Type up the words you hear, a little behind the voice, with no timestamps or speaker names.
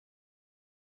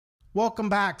Welcome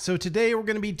back. So today we're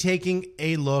going to be taking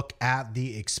a look at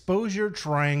the exposure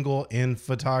triangle in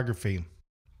photography.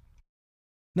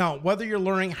 Now, whether you're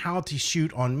learning how to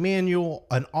shoot on manual,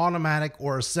 an automatic,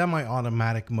 or a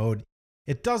semi-automatic mode,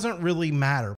 it doesn't really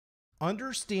matter.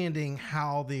 Understanding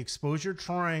how the exposure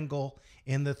triangle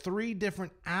and the three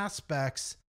different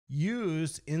aspects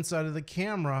used inside of the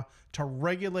camera to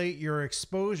regulate your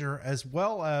exposure as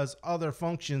well as other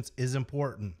functions is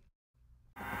important.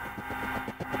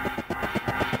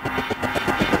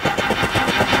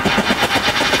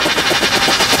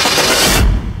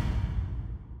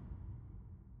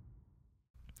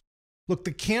 Look,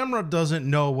 the camera doesn't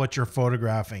know what you're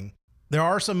photographing. There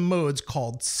are some modes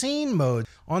called scene mode.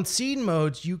 On scene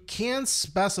modes, you can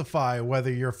specify whether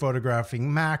you're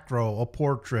photographing macro, a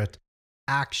portrait,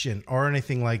 action, or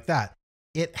anything like that.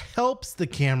 It helps the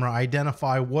camera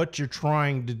identify what you're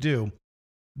trying to do.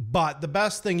 But the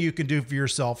best thing you can do for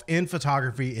yourself in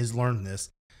photography is learn this.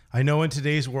 I know in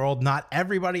today's world, not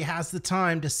everybody has the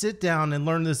time to sit down and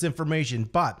learn this information,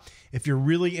 but if you're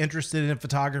really interested in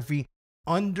photography,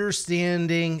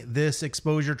 understanding this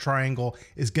exposure triangle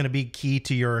is going to be key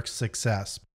to your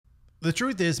success. The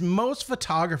truth is, most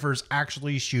photographers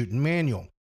actually shoot in manual.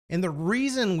 And the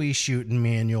reason we shoot in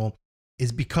manual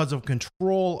is because of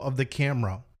control of the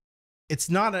camera. It's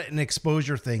not an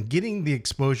exposure thing. Getting the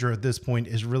exposure at this point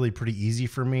is really pretty easy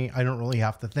for me. I don't really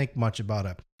have to think much about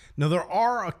it. Now, there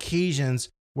are occasions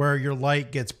where your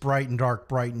light gets bright and dark,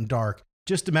 bright and dark.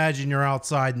 Just imagine you're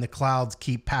outside and the clouds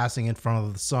keep passing in front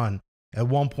of the sun. At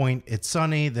one point it's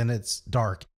sunny, then it's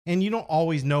dark, and you don't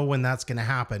always know when that's going to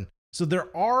happen. So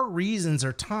there are reasons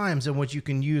or times in which you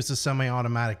can use the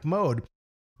semi-automatic mode,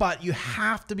 but you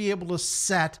have to be able to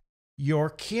set your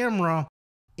camera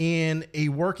in a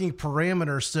working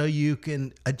parameter so you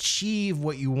can achieve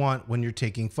what you want when you're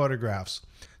taking photographs.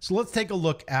 So let's take a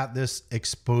look at this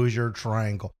exposure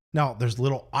triangle. Now, there's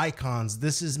little icons.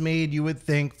 This is made, you would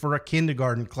think, for a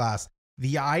kindergarten class.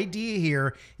 The idea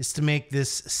here is to make this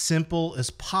simple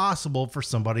as possible for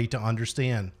somebody to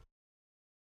understand.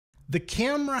 The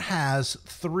camera has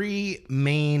three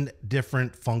main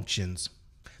different functions.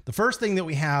 The first thing that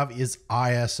we have is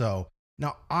ISO.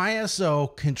 Now,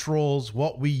 ISO controls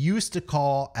what we used to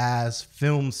call as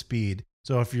film speed.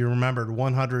 So if you remembered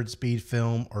 100 speed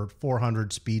film or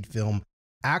 400 speed film,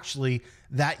 actually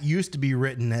that used to be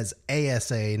written as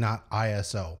ASA, not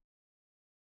ISO.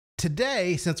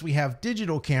 Today, since we have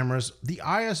digital cameras, the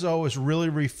ISO is really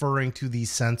referring to the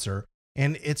sensor,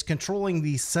 and it's controlling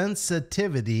the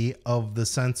sensitivity of the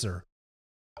sensor.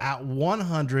 At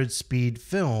 100 speed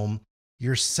film,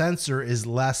 your sensor is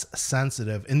less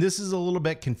sensitive, and this is a little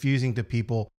bit confusing to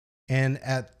people. And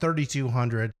at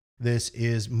 3200, this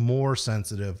is more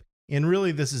sensitive. And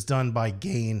really, this is done by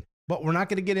gain, but we're not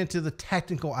going to get into the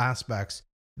technical aspects.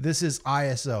 This is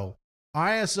ISO.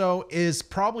 ISO is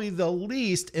probably the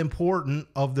least important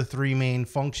of the three main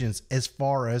functions as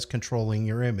far as controlling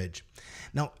your image.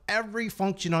 Now, every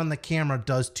function on the camera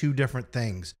does two different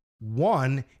things.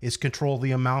 One is control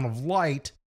the amount of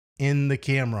light in the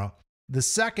camera. The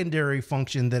secondary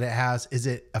function that it has is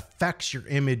it affects your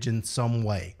image in some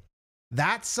way.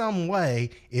 That some way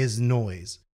is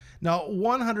noise. Now,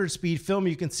 100 speed film,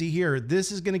 you can see here,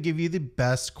 this is going to give you the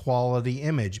best quality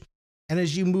image. And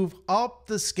as you move up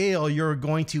the scale, you're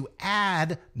going to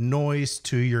add noise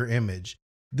to your image.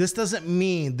 This doesn't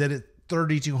mean that at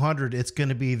 3200, it's going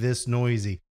to be this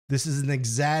noisy. This is an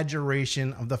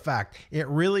exaggeration of the fact. It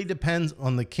really depends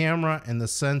on the camera and the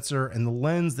sensor and the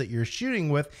lens that you're shooting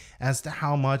with as to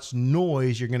how much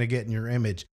noise you're going to get in your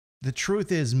image. The truth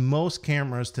is, most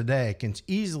cameras today can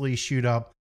easily shoot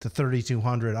up to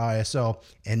 3200 ISO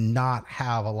and not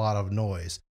have a lot of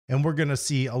noise. And we're going to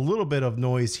see a little bit of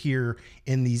noise here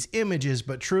in these images,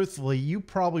 but truthfully, you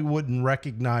probably wouldn't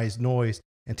recognize noise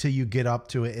until you get up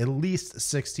to at least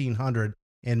 1600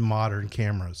 in modern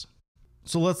cameras.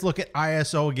 So let's look at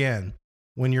ISO again.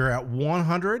 When you're at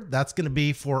 100, that's going to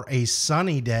be for a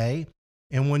sunny day.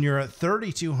 And when you're at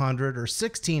 3200 or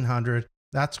 1600,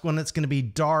 that's when it's going to be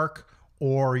dark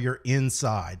or you're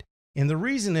inside. And the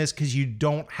reason is because you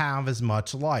don't have as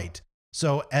much light.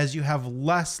 So as you have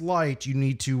less light, you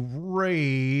need to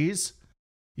raise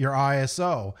your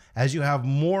ISO. As you have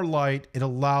more light, it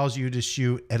allows you to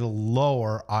shoot at a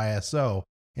lower ISO.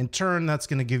 In turn, that's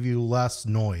going to give you less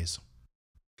noise.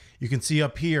 You can see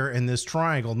up here in this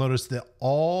triangle, notice that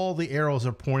all the arrows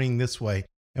are pointing this way.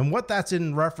 And what that's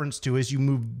in reference to is you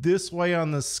move this way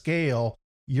on the scale,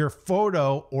 your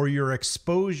photo or your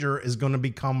exposure is going to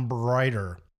become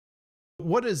brighter.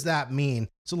 What does that mean?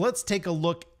 So let's take a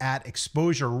look at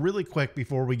exposure really quick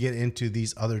before we get into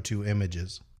these other two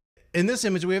images. In this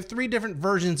image, we have 3 different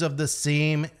versions of the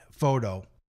same photo.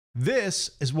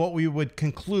 This is what we would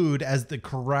conclude as the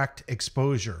correct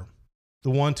exposure. The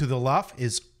one to the left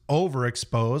is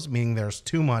overexposed, meaning there's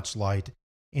too much light,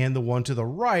 and the one to the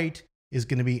right is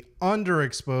going to be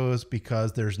underexposed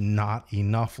because there's not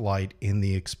enough light in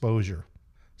the exposure.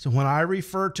 So when I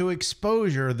refer to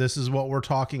exposure, this is what we're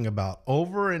talking about.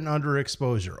 Over and under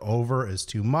exposure. Over is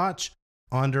too much,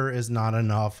 under is not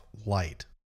enough light.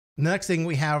 The next thing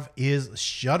we have is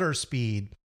shutter speed.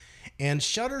 And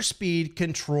shutter speed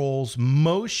controls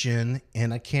motion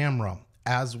in a camera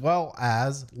as well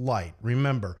as light.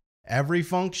 Remember, every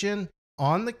function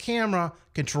on the camera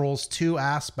controls 2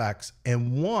 aspects,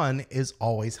 and one is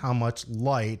always how much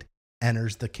light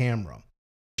enters the camera.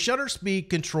 Shutter speed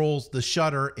controls the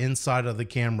shutter inside of the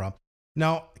camera.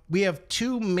 Now, we have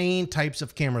 2 main types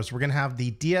of cameras. We're going to have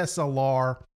the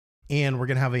DSLR and we're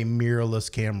going to have a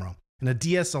mirrorless camera. In a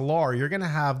DSLR, you're going to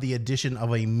have the addition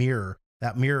of a mirror.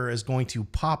 That mirror is going to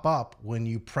pop up when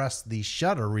you press the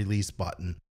shutter release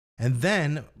button. And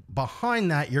then behind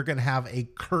that, you're going to have a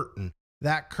curtain.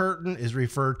 That curtain is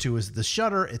referred to as the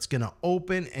shutter. It's going to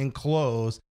open and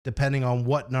close depending on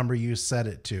what number you set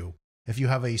it to. If you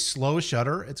have a slow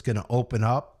shutter, it's going to open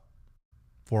up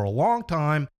for a long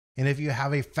time. And if you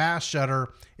have a fast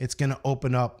shutter, it's going to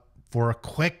open up for a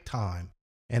quick time.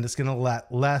 And it's going to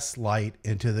let less light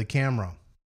into the camera.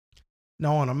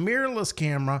 Now on a mirrorless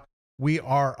camera, we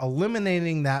are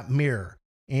eliminating that mirror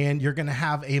and you're going to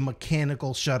have a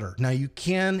mechanical shutter. Now you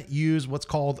can use what's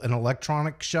called an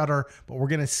electronic shutter, but we're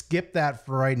going to skip that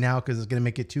for right now because it's going to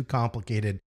make it too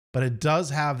complicated. But it does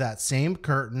have that same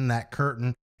curtain. That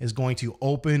curtain is going to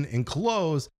open and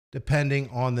close depending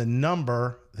on the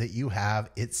number that you have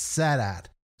it set at.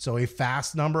 So a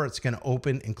fast number, it's going to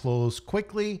open and close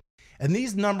quickly. And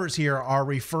these numbers here are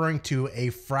referring to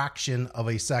a fraction of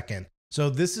a second.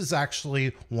 So this is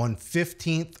actually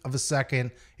 1/15th of a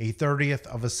second, a 30th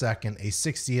of a second, a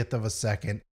 60th of a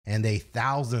second, and a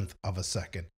 1,000th of a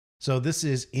second. So this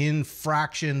is in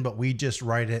fraction, but we just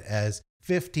write it as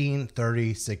 15,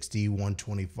 30, 60,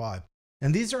 125.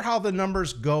 And these are how the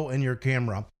numbers go in your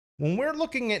camera. When we're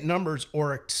looking at numbers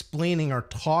or explaining or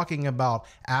talking about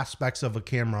aspects of a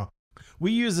camera,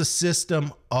 we use a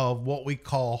system of what we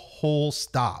call whole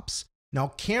stops. Now,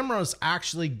 cameras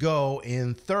actually go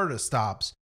in third of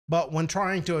stops, but when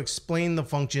trying to explain the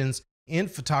functions in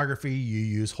photography, you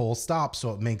use whole stops,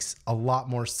 so it makes a lot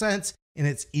more sense and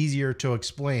it's easier to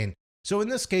explain. So in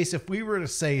this case, if we were to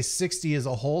say 60 is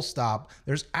a whole stop,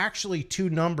 there's actually 2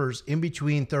 numbers in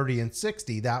between 30 and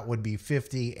 60. That would be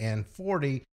 50 and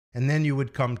 40, and then you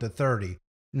would come to 30.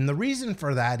 And the reason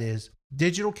for that is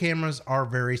digital cameras are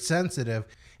very sensitive,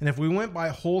 and if we went by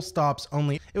whole stops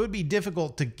only, it would be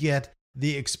difficult to get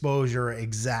the exposure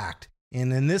exact.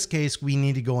 And in this case, we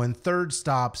need to go in third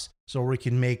stops so we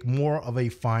can make more of a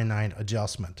finite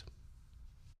adjustment.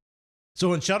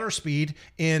 So in shutter speed,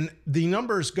 and the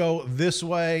numbers go this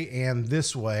way,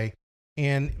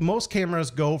 and most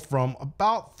cameras go from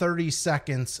about 30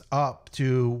 seconds up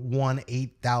to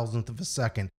 1/8,000th of a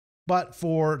second. But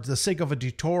for the sake of a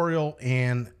tutorial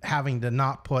and having to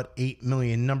not put 8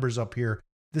 million numbers up here,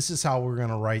 this is how we're going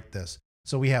to write this.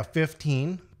 So we have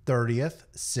 15, 30th,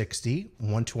 60,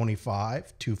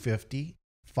 125, 250,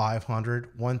 500,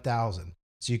 1000.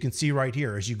 So you can see right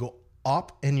here as you go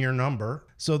up in your number,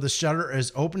 so the shutter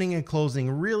is opening and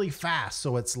closing really fast,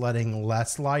 so it's letting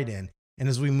less light in. And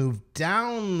as we move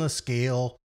down the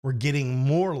scale, we're getting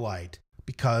more light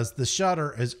because the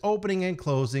shutter is opening and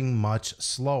closing much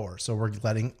slower. So we're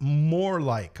letting more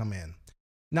light come in.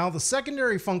 Now, the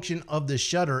secondary function of the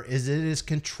shutter is it is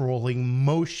controlling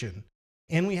motion.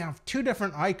 And we have 2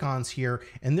 different icons here,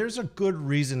 and there's a good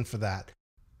reason for that.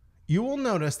 You will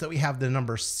notice that we have the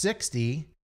number 60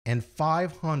 and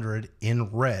 500 in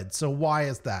red. So why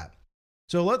is that?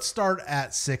 So let's start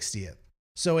at 60th.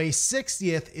 So a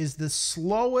 60th is the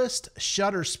slowest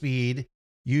shutter speed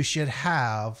you should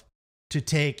have to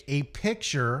take a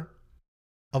picture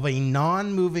of a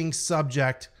non-moving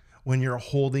subject when you're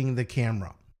holding the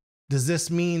camera. Does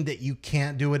this mean that you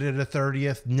can't do it at a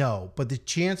 30th? No, but the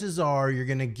chances are you're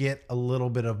going to get a little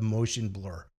bit of motion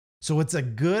blur. So it's a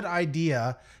good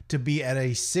idea to be at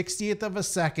a 60th of a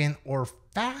second or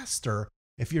faster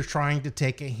if you're trying to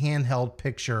take a handheld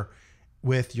picture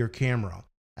with your camera.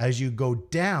 As you go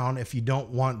down, if you don't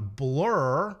want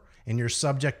blur and your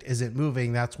subject isn't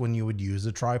moving, that's when you would use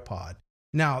a tripod.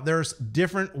 Now, there's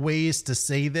different ways to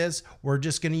say this. We're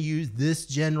just going to use this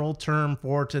general term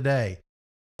for today.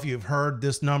 If you've heard,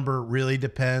 this number really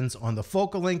depends on the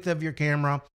focal length of your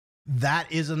camera.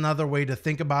 That is another way to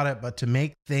think about it, but to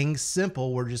make things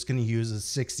simple, we're just going to use a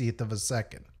 60th of a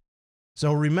second.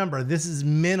 So remember, this is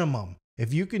minimum.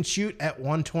 If you can shoot at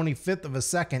 1/25th of a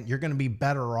second, you're going to be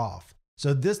better off.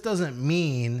 So this doesn't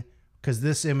mean, because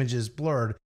this image is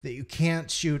blurred, that you can't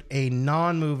shoot a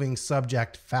non-moving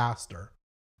subject faster.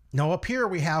 Now up here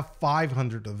we have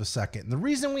 500th of a second. And the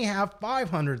reason we have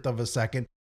 500th of a second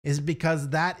is because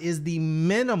that is the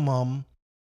minimum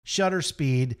shutter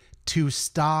speed to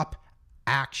stop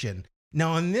action.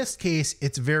 Now in this case,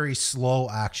 it's very slow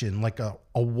action, like a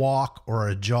walk or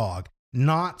a jog,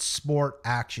 not sport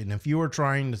action. If you were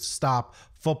trying to stop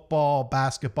football,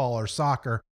 basketball, or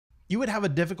soccer, you would have a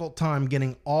difficult time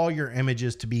getting all your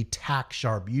images to be tack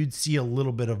sharp. You'd see a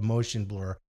little bit of motion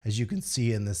blur, as you can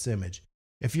see in this image.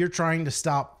 If you're trying to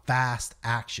stop fast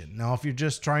action. Now, if you're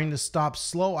just trying to stop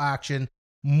slow action,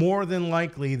 more than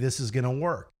likely this is going to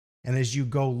work. And as you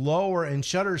go lower in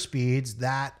shutter speeds,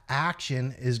 that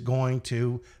action is going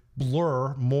to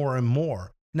blur more and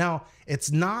more. Now,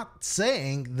 it's not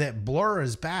saying that blur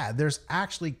is bad. There's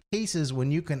actually cases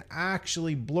when you can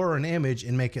actually blur an image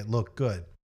and make it look good.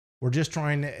 We're just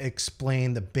trying to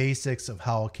explain the basics of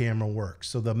how a camera works.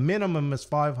 So the minimum is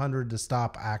 500 to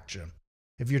stop action.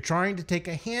 If you're trying to take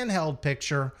a handheld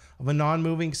picture of a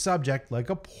non-moving subject, like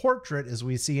a portrait as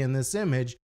we see in this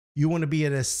image, you want to be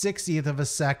at a 60th of a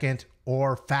second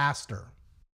or faster.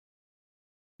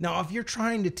 Now, if you're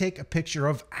trying to take a picture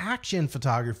of action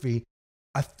photography,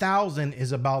 1,000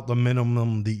 is about the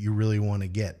minimum that you really want to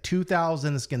get.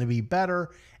 2,000 is going to be better,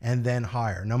 and then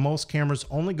higher. Now, most cameras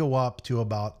only go up to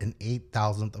about an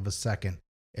 8,000th of a second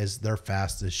as their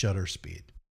fastest shutter speed.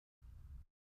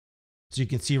 So you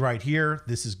can see right here,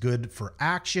 this is good for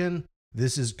action.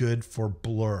 This is good for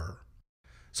blur.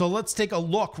 So let's take a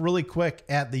look really quick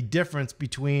at the difference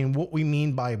between what we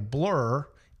mean by blur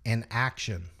and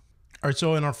action. All right,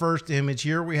 so in our first image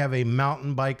here, we have a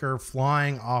mountain biker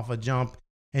flying off a jump,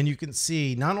 and you can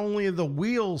see not only are the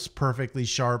wheels perfectly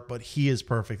sharp, but he is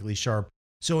perfectly sharp.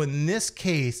 So in this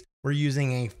case, we're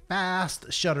using a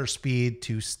fast shutter speed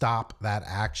to stop that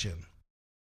action.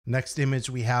 Next image,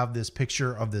 we have this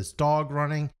picture of this dog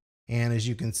running. And as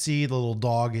you can see, the little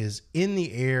dog is in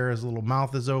the air, his little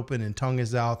mouth is open and tongue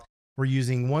is out. We're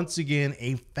using, once again,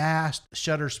 a fast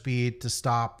shutter speed to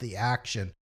stop the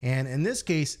action. And in this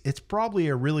case, it's probably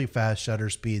a really fast shutter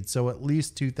speed, so at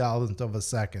least 2,000th of a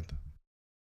second.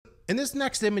 In this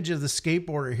next image of the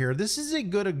skateboarder here, this is a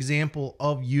good example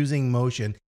of using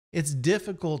motion. It's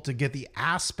difficult to get the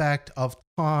aspect of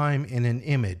time in an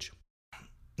image.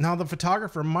 Now, the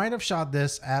photographer might have shot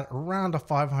this at around a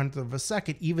 500th of a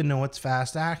second, even though it's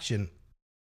fast action.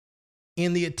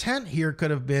 And the intent here could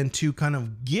have been to kind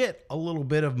of get a little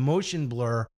bit of motion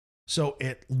blur so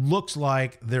it looks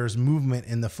like there's movement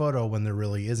in the photo when there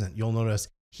really isn't. You'll notice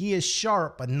he is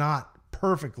sharp, but not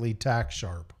perfectly tack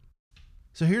sharp.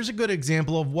 So here's a good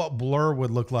example of what blur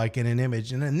would look like in an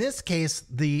image. And in this case,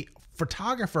 the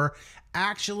photographer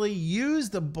actually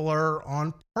used the blur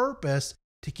on purpose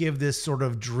to give this sort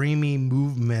of dreamy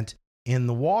movement in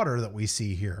the water that we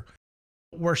see here.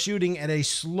 We're shooting at a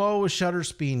slow shutter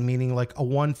speed, meaning like a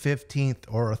 1/15th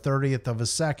or a 30th of a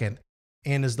second.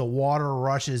 And as the water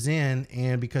rushes in,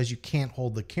 and because you can't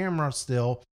hold the camera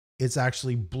still, it's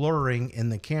actually blurring in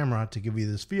the camera to give you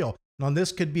this feel. Now,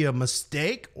 this could be a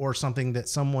mistake or something that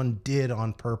someone did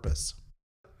on purpose.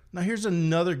 Now, here's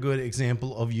another good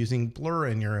example of using blur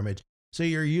in your image. So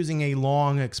you're using a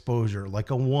long exposure, like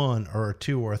a 1 or a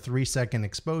 2 or a 3 second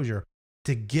exposure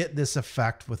to get this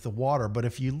effect with the water. But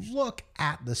if you look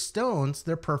at the stones,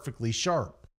 they're perfectly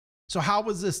sharp. So how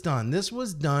was this done? This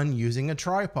was done using a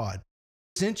tripod.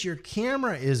 Since your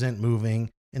camera isn't moving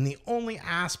and the only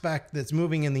aspect that's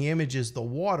moving in the image is the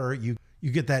water, you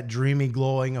get that dreamy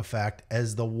glowing effect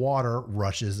as the water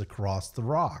rushes across the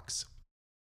rocks.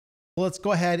 Let's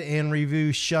go ahead and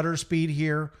review shutter speed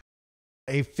here.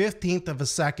 A 15th of a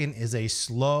second is a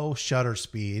slow shutter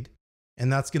speed,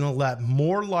 and that's going to let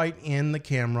more light in the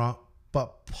camera,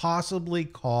 but possibly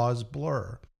cause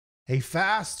blur. A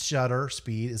fast shutter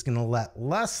speed is going to let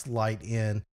less light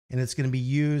in, and it's going to be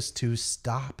used to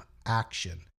stop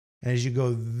action. And as you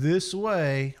go this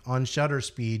way on shutter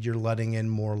speed, you're letting in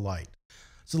more light.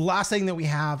 So the last thing that we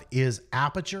have is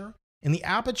aperture, and the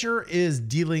aperture is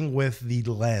dealing with the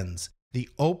lens, the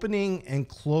opening and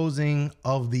closing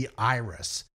of the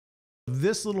iris.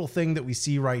 This little thing that we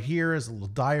see right here is a little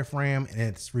diaphragm, and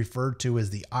it's referred to as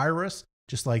the iris,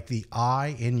 just like the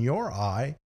eye in your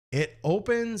eye. It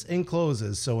opens and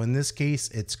closes. So in this case,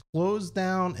 it's closed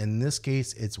down. In this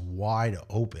case, it's wide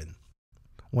open.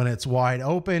 When it's wide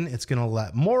open, it's going to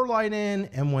let more light in.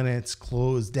 And when it's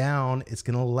closed down, it's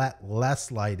going to let less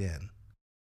light in.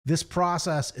 This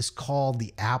process is called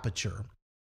the aperture.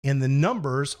 and the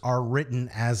numbers are written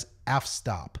as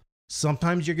f-stop.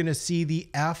 Sometimes you're going to see the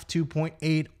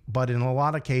f2.8, but in a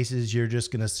lot of cases, you're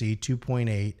just going to see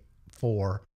 2.8,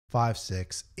 4, 5,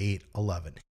 6, 8,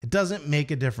 11. It doesn't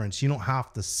make a difference. You don't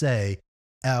have to say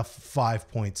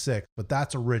f5.6, but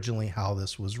that's originally how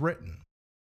this was written.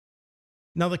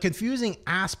 Now, the confusing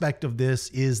aspect of this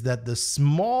is that the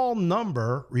small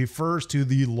number refers to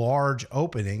the large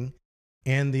opening,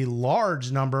 and the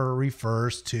large number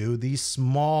refers to the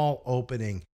small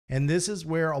opening. And this is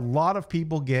where a lot of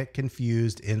people get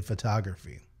confused in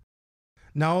photography.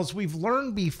 Now, as we've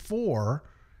learned before,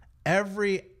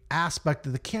 every aspect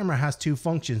of the camera has two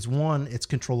functions. One, it's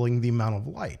controlling the amount of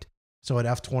light. So at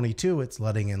f22, it's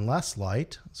letting in less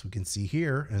light, as we can see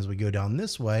here. And as we go down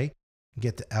this way,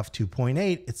 get to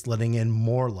f2.8, it's letting in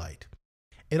more light.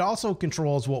 It also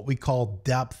controls what we call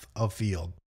depth of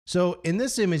field. So in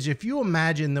this image, if you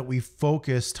imagine that we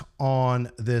focused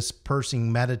on this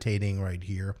person meditating right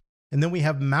here, and then we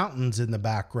have mountains in the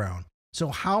background. So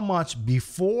how much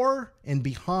before and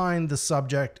behind the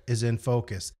subject is in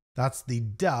focus? That's the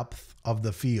depth of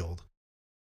the field.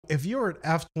 If you're at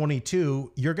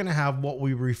f22, you're going to have what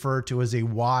we refer to as a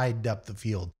wide depth of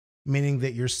field, meaning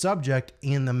that your subject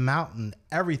and the mountain,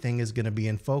 everything is going to be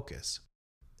in focus.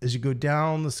 As you go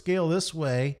down the scale this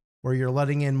way, where you're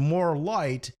letting in more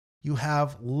light, you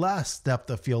have less depth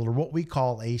of field, or what we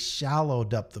call a shallow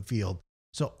depth of field.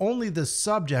 So only the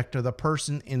subject or the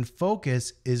person in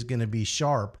focus is going to be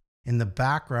sharp, and the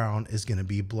background is going to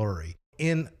be blurry.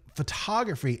 In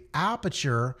photography,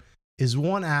 aperture is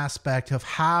one aspect of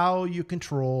how you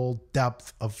control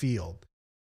depth of field.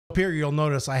 Up here, you'll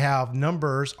notice I have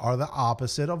numbers are the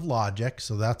opposite of logic.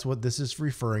 So that's what this is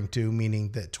referring to,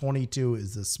 meaning that 22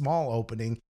 is the small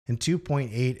opening and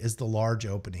 2.8 is the large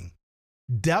opening.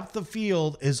 Depth of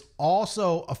field is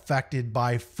also affected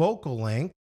by focal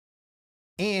length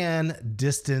and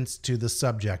distance to the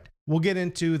subject. We'll get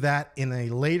into that in a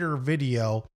later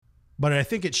video, but I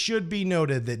think it should be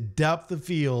noted that depth of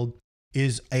field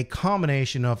is a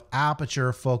combination of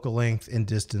aperture, focal length, and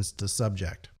distance to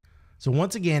subject. So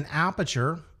once again,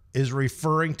 aperture is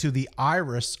referring to the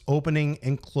iris opening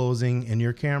and closing in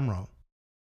your camera.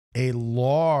 A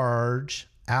large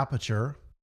aperture,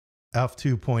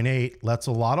 f2.8, lets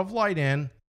a lot of light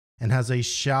in and has a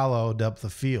shallow depth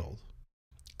of field.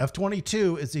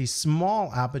 f22 is a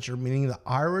small aperture, meaning the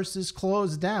iris is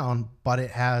closed down, but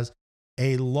it has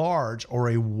a large or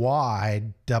a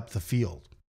wide depth of field.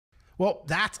 Well,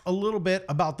 that's a little bit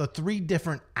about the three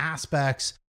different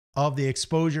aspects of the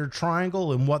exposure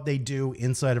triangle and what they do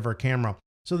inside of our camera.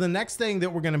 So the next thing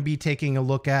that we're going to be taking a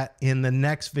look at in the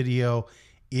next video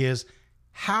is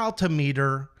how to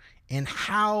meter and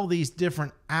how these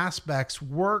different aspects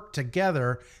work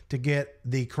together to get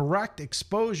the correct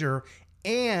exposure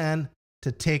and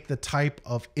to take the type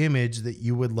of image that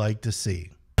you would like to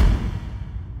see.